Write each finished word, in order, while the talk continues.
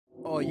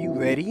Are you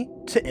ready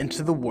to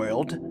enter the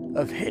world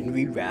of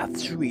Henry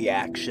Rath's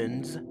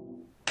reactions?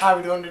 How are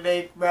we doing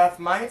today, Rath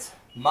Mites?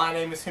 My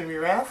name is Henry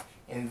Rath,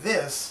 and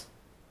this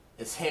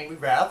is Henry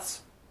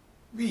Rath's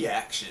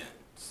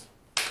Reactions.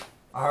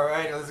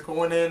 Alright, let's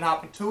go in and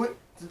hop into it.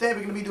 Today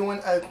we're going to be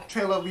doing a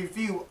trailer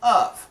review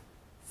of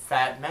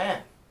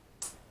FATMAN.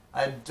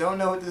 I don't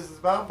know what this is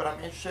about, but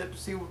I'm interested to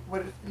see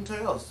what it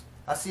entails.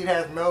 I see it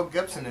has Mel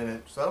Gibson in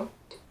it, so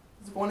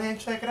let's go in and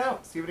check it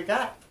out, see what it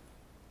got.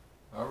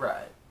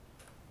 Alright.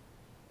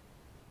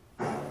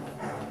 I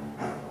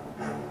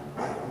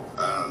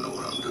don't know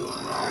what I'm doing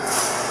wrong.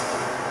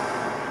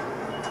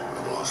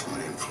 I've lost my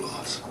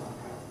influence.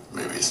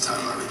 Maybe it's time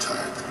I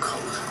retired the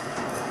coat.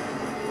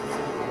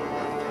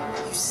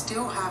 You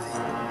still have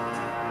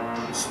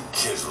it. Some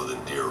kids with a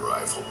deer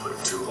rifle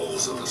put 2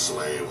 holes in the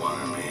sleigh,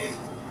 wanted me.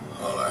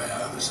 All I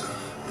have is a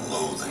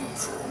loathing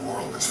for a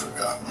world that's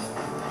forgotten.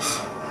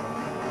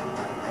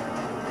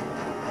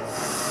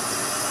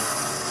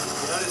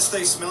 The United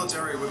States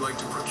military would like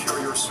to procure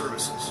your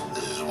services.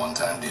 This is a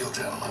one-time deal,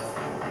 gentlemen.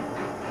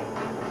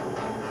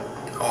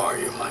 How are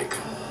you, Mike?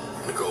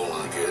 Nicole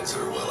and the kids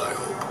are well, I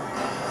hope.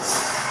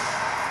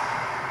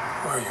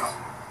 Where are you?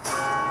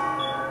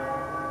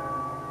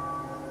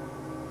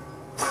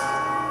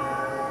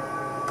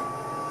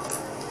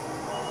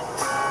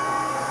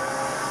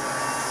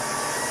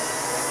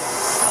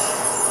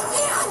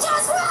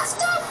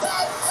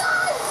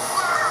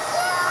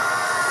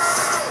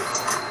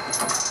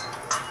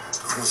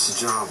 What's the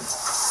job?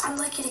 I'd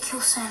like you to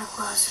kill Santa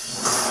Claus.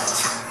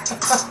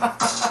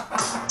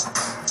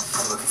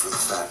 I'm looking for the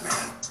fat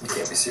man. You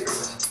can't be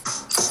serious.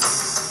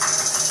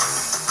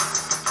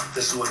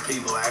 This is what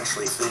people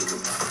actually think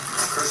of me.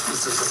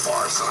 Christmas is a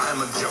farce, and I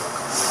am a joke.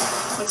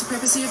 What's the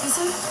purpose of your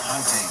visit?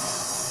 Hunting.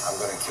 I'm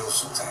gonna kill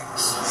some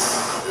things.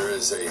 There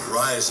is a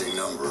rising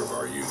number of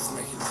our youth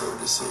making poor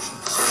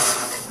decisions.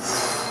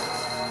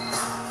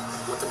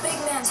 With the big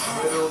man's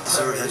head.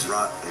 Severed heads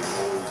rot, they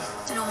mold.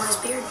 They don't want his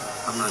beard.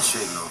 I'm not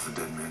shaving off a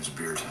dead man's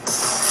beard.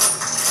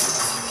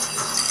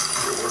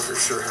 Your workers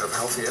sure have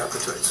healthy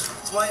appetites.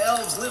 That's why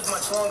elves live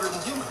much longer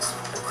than humans.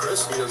 And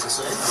Chris, he does the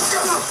same.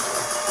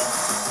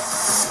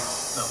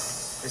 No,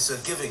 it's a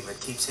giving that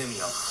keeps him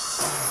young.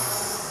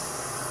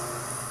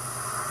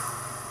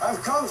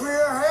 I've come for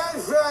your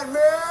head, fat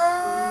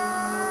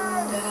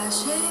man!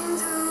 Dashing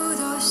through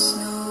the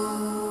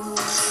snow.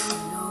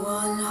 No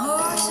one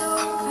horse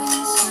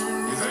open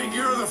sir. You think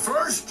you're the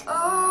first?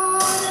 Oh,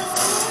 the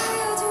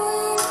fields we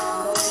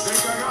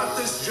Think I got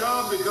this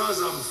job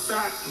because I'm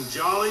fat and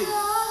jolly?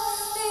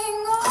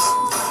 nothing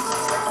over.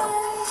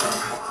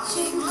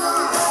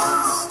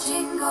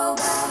 Jingle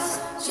bells,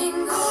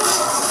 jingle all the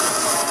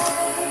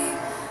way.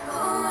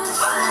 Oh, my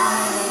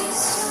fun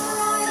is to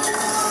ride a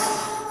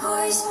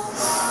horse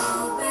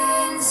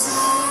open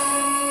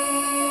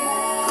sleigh.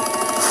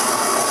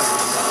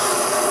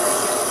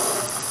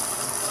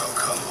 Oh,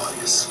 come while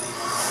you sleep.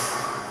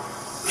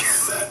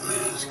 That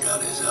man's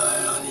got his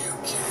eye on you,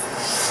 kid.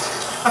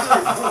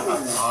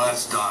 Oh,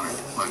 that's Donner.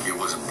 Like it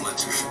wasn't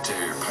Blitzer should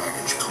tear your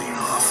package clean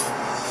off.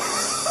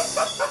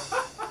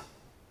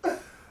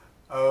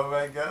 Oh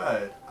my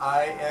god,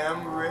 I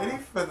am ready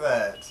for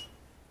that.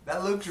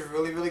 That looks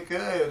really, really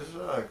good.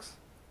 Shucks.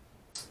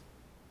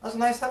 That's a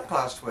nice Santa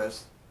Claus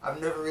twist. I've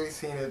never really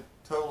seen it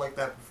told like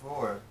that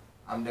before.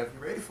 I'm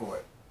definitely ready for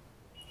it.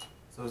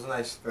 So it's a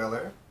nice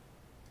thriller.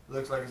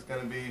 Looks like it's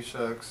gonna be,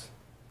 shucks,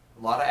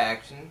 a lot of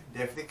action,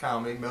 definitely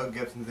comedy. Mel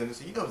Gibson's in it,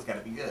 so you know it's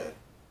gotta be good.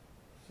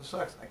 So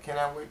shucks, I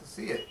cannot wait to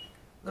see it.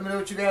 Let me know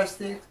what you guys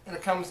think in the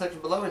comment section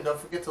below, and don't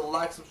forget to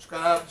like,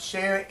 subscribe,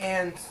 share,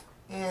 and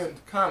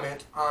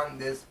comment on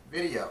this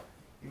video.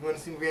 If you want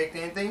to see me react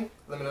to anything,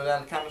 let me know down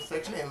in the comment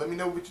section, and let me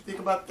know what you think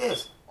about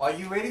this. Are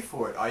you ready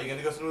for it? Are you going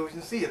to go to the movies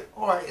and see it?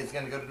 Or is it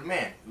going to go to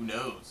demand? Who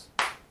knows?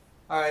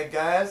 Alright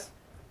guys,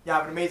 y'all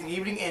have an amazing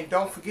evening, and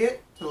don't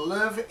forget to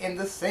live in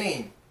the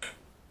same.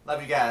 Love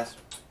you guys.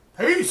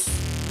 Peace!